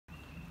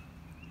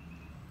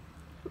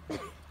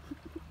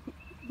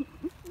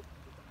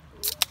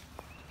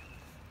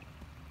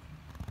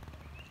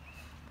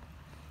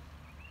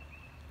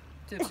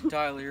Tipsy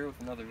Tyler here with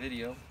another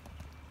video.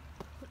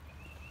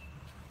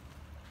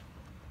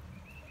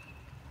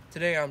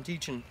 Today I'm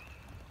teaching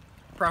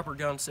proper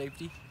gun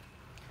safety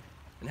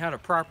and how to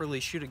properly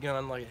shoot a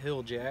gun like a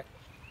hill jack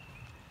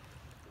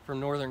from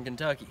northern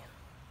Kentucky.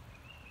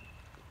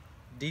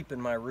 Deep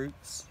in my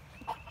roots.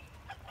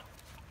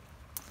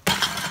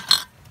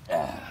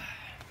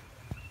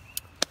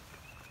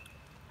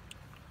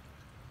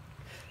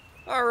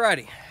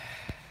 Alrighty.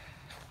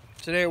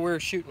 Today we're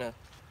shooting a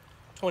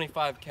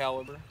 25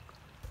 caliber,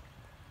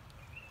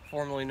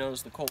 formerly known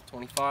as the Colt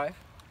 25.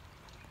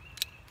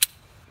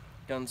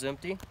 Gun's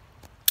empty,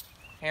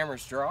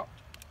 hammer's dropped,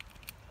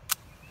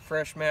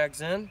 fresh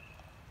mags in,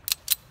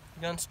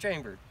 gun's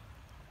chambered.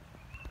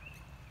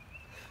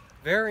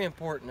 Very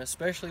important,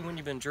 especially when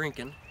you've been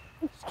drinking,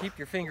 is keep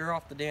your finger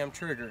off the damn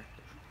trigger.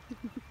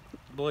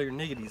 Blow your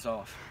niggities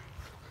off.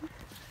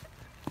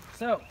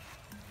 So,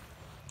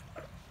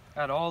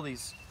 out of all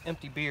these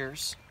empty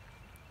beers,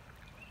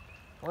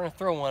 we're going to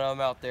throw one of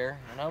them out there,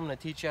 and I'm going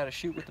to teach you how to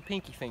shoot with the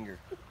pinky finger.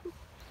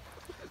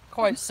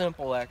 Quite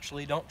simple,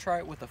 actually. Don't try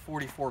it with a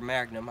 44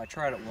 Magnum. I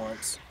tried it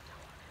once.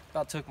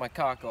 About took my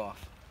cock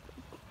off.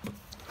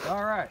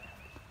 Alright.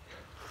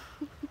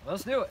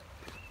 Let's do it.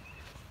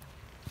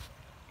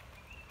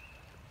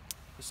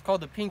 It's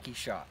called the pinky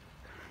shot.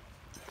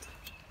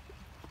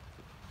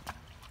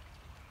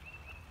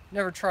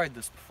 Never tried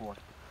this before.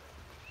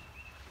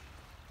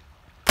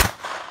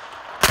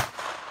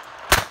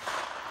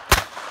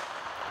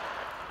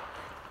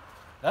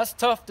 That's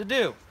tough to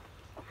do.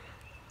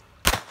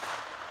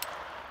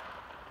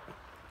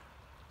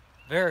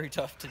 Very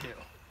tough to do.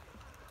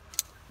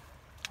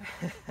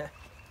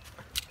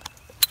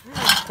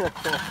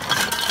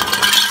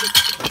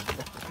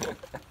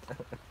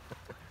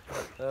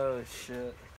 Oh shit.